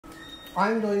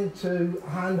I'm going to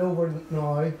hand over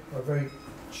now, or very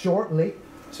shortly,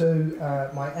 to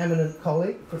my eminent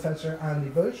colleague, Professor Andy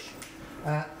Bush.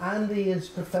 Andy is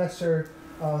Professor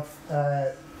of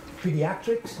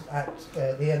Paediatrics at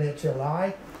the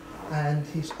NHLI, and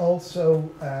he's also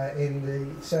in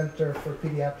the Centre for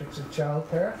Paediatrics and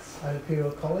Childcare at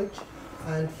Imperial College,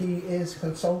 and he is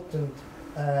consultant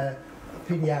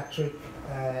paediatric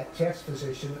chest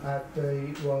physician at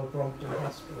the Royal Brompton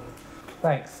Hospital.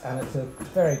 Thanks, and it's a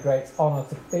very great honour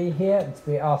to be here and to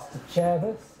be asked to chair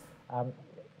this.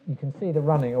 You can see the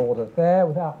running order there.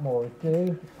 Without more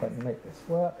ado, let me make this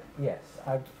work. Yes,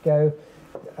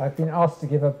 I've been asked to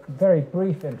give a very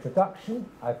brief introduction.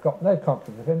 I've got no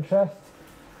conflict of interest.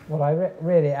 What I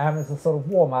really am is a sort of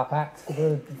warm-up act for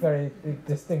the very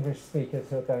distinguished speakers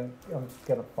who I'm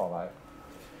going to follow.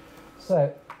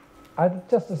 So,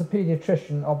 just as a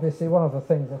paediatrician, obviously one of the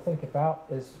things I think about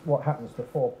is what happens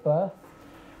before birth.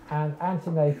 And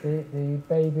antenatally, the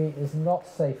baby is not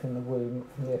safe in the womb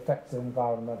from the effects of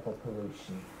environmental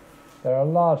pollution. There are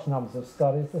large numbers of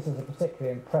studies. This is a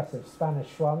particularly impressive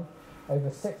Spanish one. Over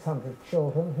 600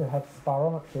 children who had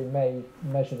spirometry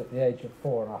measured at the age of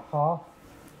 4.5.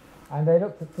 And they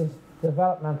looked at the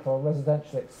developmental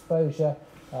residential exposure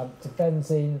to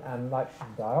benzene and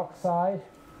nitrogen dioxide.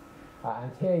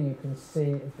 And here you can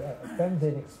see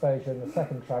benzene exposure in the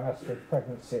second trimester of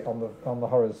pregnancy on the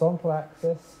horizontal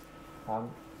axis,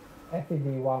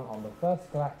 FEV1 on the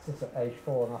vertical axis at age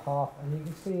 4.5, and you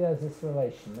can see there's this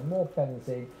relation. The more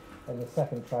benzene in the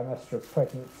second trimester of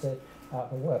pregnancy,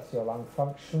 the worse your lung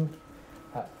function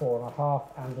at 4.5,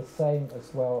 and the same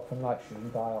as well for nitrogen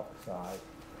dioxide.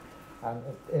 And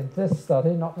in this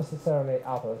study, not necessarily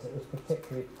others, it was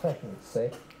particularly pregnancy.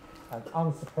 And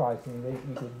unsurprisingly,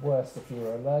 you did worse if you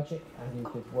were allergic, and you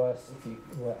did worse if you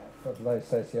were of low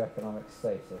socioeconomic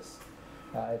status.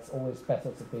 It's always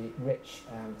better to be rich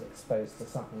and exposed to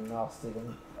something nasty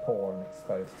than poor and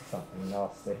exposed to something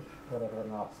nasty, whatever the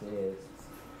nasty is.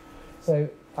 So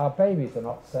our babies are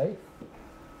not safe,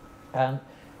 and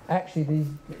actually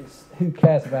who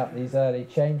cares about these early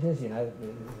changes? You know,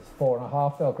 it's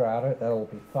 4.5, they'll grow out of it, they'll all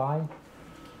be fine.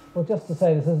 Well, just to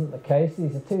say this isn't the case,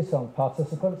 these are Tucson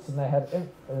participants, and they had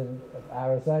in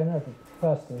Arizona, the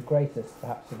first and greatest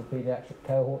perhaps of the paediatric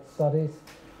cohort studies.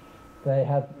 They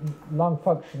had lung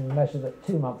function measured at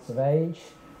 2 months of age.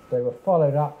 They were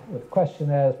followed up with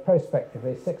questionnaires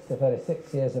prospectively 6 to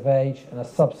 36 years of age, and a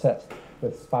subset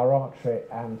with spirometry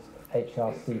and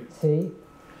HRCT.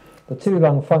 The two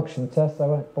lung function tests, I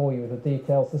won't bore you with the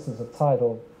details. This is a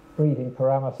tidal breathing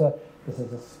parameter. This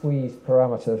is a squeeze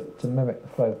parameter to mimic the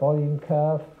flow volume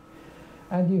curve.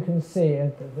 And you can see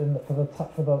in red for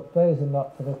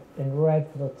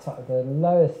the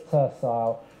lowest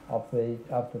tercile of the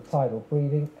tidal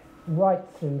breathing, right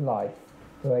through life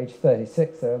to age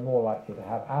 36, they are more likely to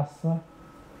have asthma.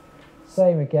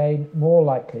 Same again, more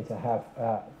likely to have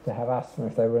asthma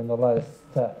if they were in the lowest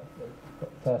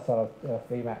tercile of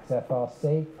Vmax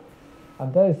FRC.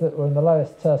 And those that were in the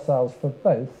lowest terciles for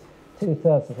both,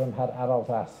 2/3 of them had adult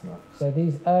asthma. So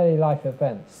these early life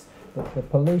events, the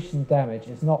pollution damage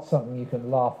is not something you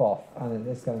can laugh off and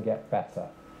it's going to get better.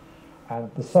 And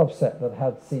the subset that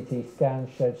had CT scans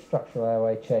showed structural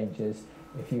airway changes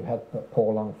if you had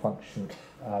poor lung function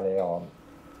early on.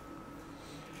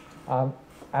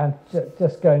 And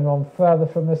just going on further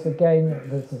from this again,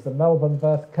 this is the Melbourne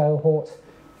birth cohort.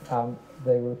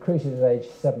 They were recruited at age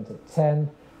 7 to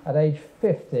 10. At age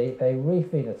 50, they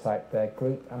rephenotyped their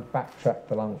group and backtracked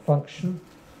the lung function.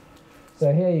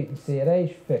 So here you can see at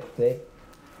age 50,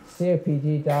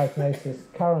 COPD diagnosis,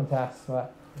 current asthma,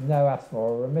 no asthma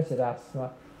or remitted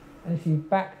asthma. And if you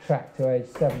backtrack to age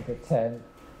 7 to 10,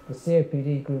 the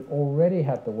COPD group already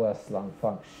had the worst lung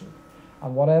function.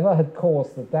 And whatever had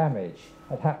caused the damage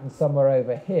had happened somewhere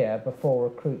over here before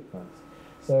recruitment.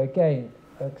 So again,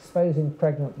 exposing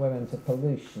pregnant women to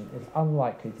pollution is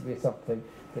unlikely to be something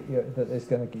that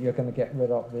you're going to get rid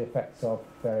of the effects of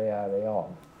very early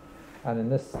on. And in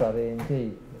this study,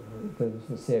 indeed, the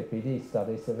COPD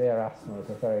study, severe asthma is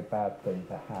a very bad thing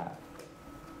to have.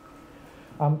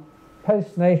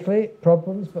 Postnatally,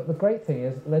 problems, but the great thing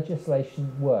is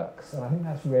legislation works, and I think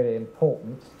that's really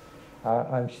important.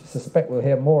 I suspect we'll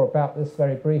hear more about this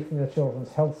very briefly. The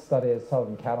Children's Health Study of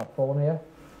Southern California.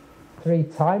 3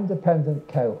 time-dependent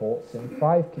cohorts in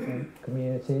 5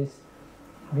 communities,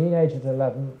 mean age of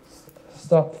 11,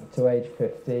 stop to age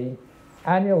 15,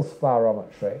 annual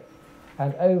spirometry,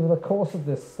 and over the course of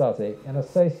this study, in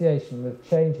association with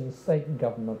change in state and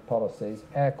government policies,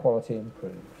 air quality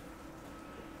improved.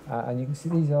 And you can see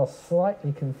these are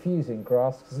slightly confusing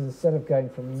graphs because instead of going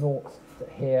from 0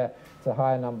 here to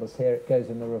higher numbers here. It goes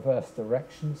in the reverse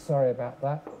direction. Sorry about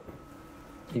that.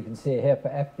 You can see here for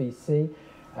FBC,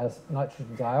 as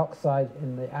nitrogen dioxide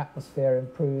in the atmosphere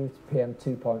improves,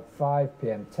 PM2.5,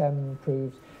 PM10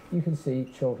 improves, you can see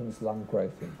children's lung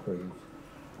growth improves.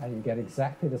 And you get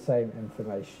exactly the same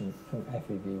information from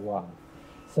FEV1.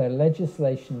 So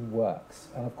legislation works.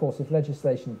 And of course, if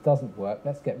legislation doesn't work,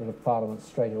 let's get rid of Parliament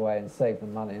straight away and save the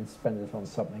money and spend it on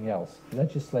something else.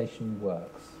 Legislation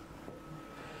works.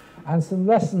 And some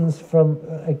lessons from,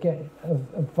 again, of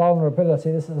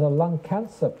vulnerability. This is a lung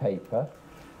cancer paper.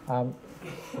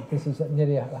 This is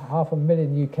nearly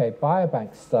 500,000 UK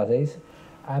biobank studies,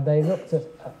 and they looked at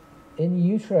in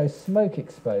utero smoke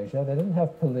exposure. They didn't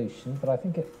have pollution, but I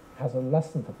think it has a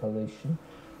lesson for pollution,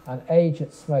 and age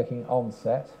at smoking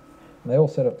onset. And they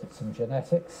also looked at some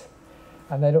genetics,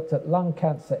 and they looked at lung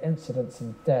cancer incidence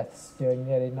and deaths during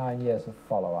nearly 9 years of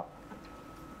follow-up.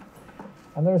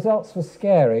 And the results were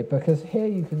scary, because here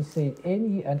you can see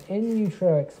an in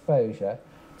utero exposure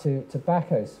to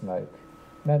tobacco smoke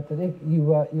meant that if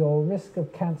your risk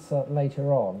of cancer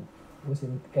later on was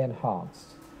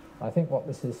enhanced. I think what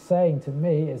this is saying to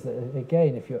me is that,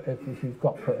 again,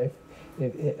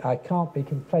 I can't be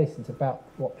complacent about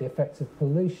what the effects of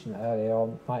pollution early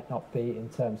on might not be in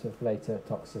terms of later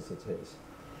toxicities.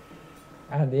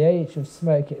 And the age of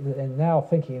smoking, and now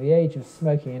thinking the age of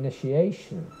smoking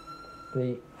initiation,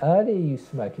 the earlier you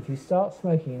smoke, if you start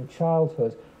smoking in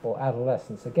childhood or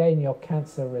adolescence, again, your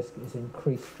cancer risk is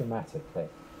increased dramatically.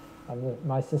 And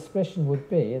my suspicion would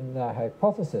be, and the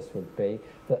hypothesis would be,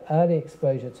 that early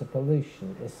exposure to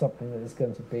pollution is something that is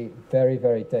going to be very,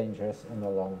 very dangerous in the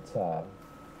long term.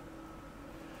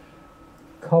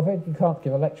 COVID, you can't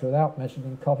give a lecture without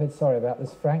mentioning COVID. Sorry about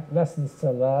this, Frank. Lessons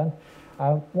to learn.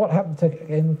 What happened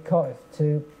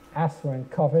to asthma in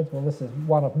COVID? Well, this is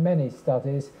one of many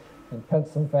studies. In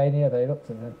Pennsylvania, they looked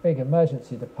at a big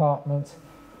emergency department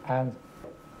and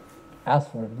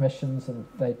asthma admissions, and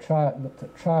they looked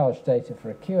at triage data for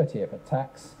acuity of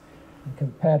attacks and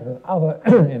compared with other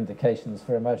indications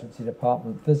for emergency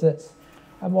department visits.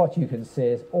 And what you can see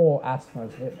is all asthma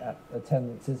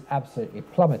attendances absolutely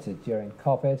plummeted during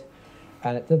COVID,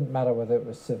 and it didn't matter whether it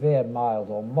was severe, mild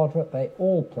or moderate, they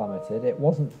all plummeted. It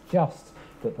wasn't just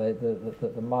that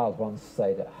the mild ones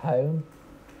stayed at home.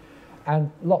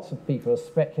 And lots of people have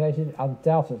speculated,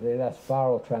 undoubtedly less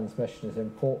viral transmission is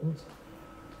important.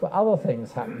 But other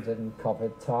things happened in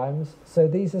COVID times. So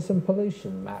these are some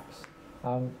pollution maps.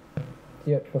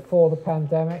 Before the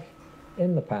pandemic,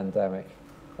 in the pandemic.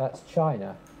 That's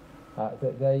China.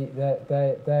 There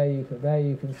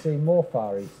you can see more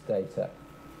Far East data.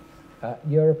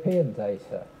 European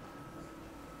data.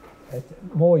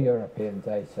 More European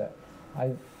data.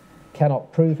 I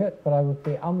cannot prove it, but I would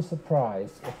be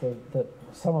unsurprised if that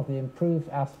some of the improved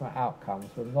asthma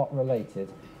outcomes were not related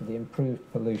to the improved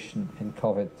pollution in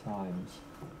COVID times.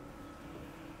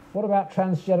 What about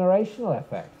transgenerational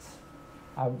effects?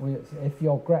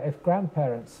 If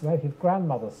grandparents smoke, if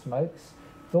grandmother smokes,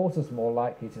 daughter's more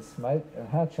likely to smoke and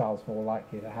her child's more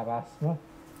likely to have asthma.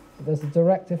 But there's a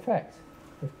direct effect.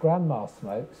 If grandma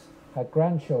smokes, her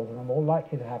grandchildren are more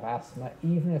likely to have asthma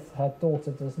even if her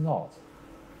daughter does not.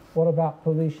 What about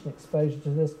pollution exposure to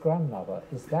this grandmother?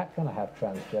 Is that going to have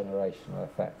transgenerational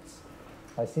effects?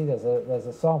 I see there's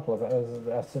a sample of it. There's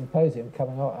a symposium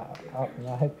coming up, and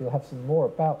I hope you'll have some more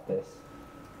about this.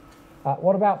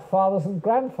 What about fathers and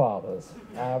grandfathers?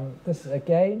 This is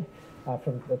again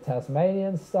from the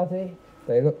Tasmanian study.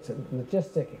 They looked at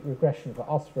logistic regression for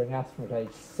offspring asthma at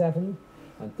age 7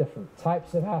 and different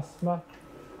types of asthma.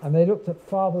 And they looked at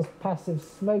fathers' passive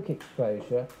smoke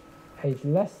exposure aged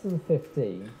less than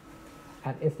 15,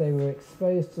 and if they were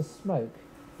exposed to smoke,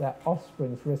 their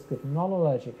offspring's risk of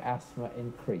non-allergic asthma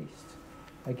increased.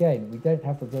 Again, we don't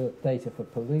have the data for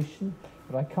pollution,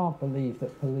 but I can't believe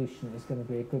that pollution is going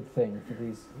to be a good thing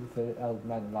for old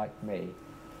men like me.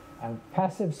 And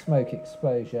passive smoke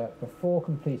exposure before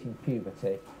completing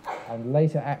puberty and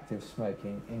later active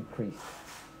smoking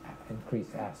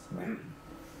increased asthma.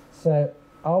 So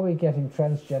are we getting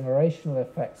transgenerational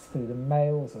effects through the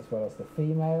males as well as the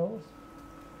females?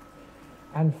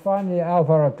 And finally,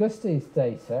 Alvaro Augusti's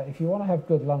data, if you want to have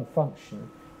good lung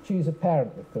function, choose a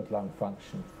parent with good lung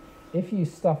function. If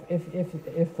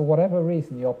for whatever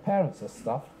reason your parents are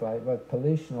stuffed by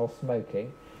pollution or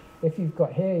smoking, if you've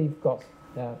got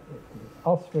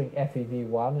offspring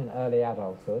FEV1 in early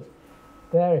adulthood,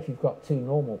 there if you've got 2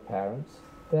 normal parents,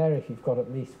 there if you've got at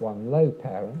least 1 low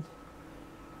parent,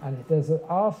 and there's an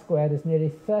R squared is nearly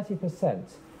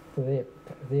 30% for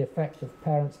the effect of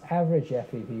parents' average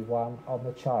FEV1 on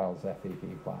the child's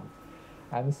FEV1.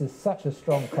 And this is such a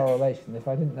strong correlation. If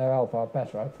I didn't know LVAR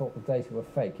better, I thought the data were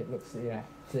fake. It looks,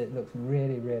 it looks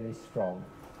really, really strong.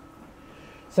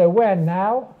 So where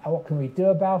now? What can we do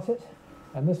about it?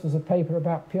 And this was a paper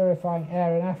about purifying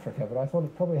air in Africa, but I thought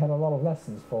it probably had a lot of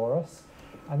lessons for us.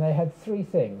 And they had three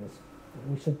things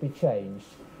which should be changed: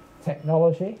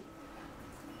 technology,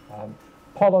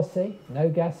 policy, no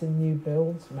gas in new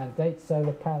builds, mandate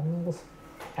solar panels,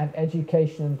 and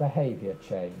education and behaviour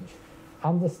change.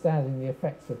 Understanding the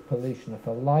effects of pollution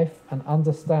for life and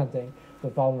understanding the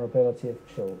vulnerability of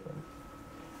children.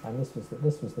 And this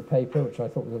was the paper, which I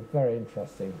thought was a very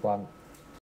interesting one.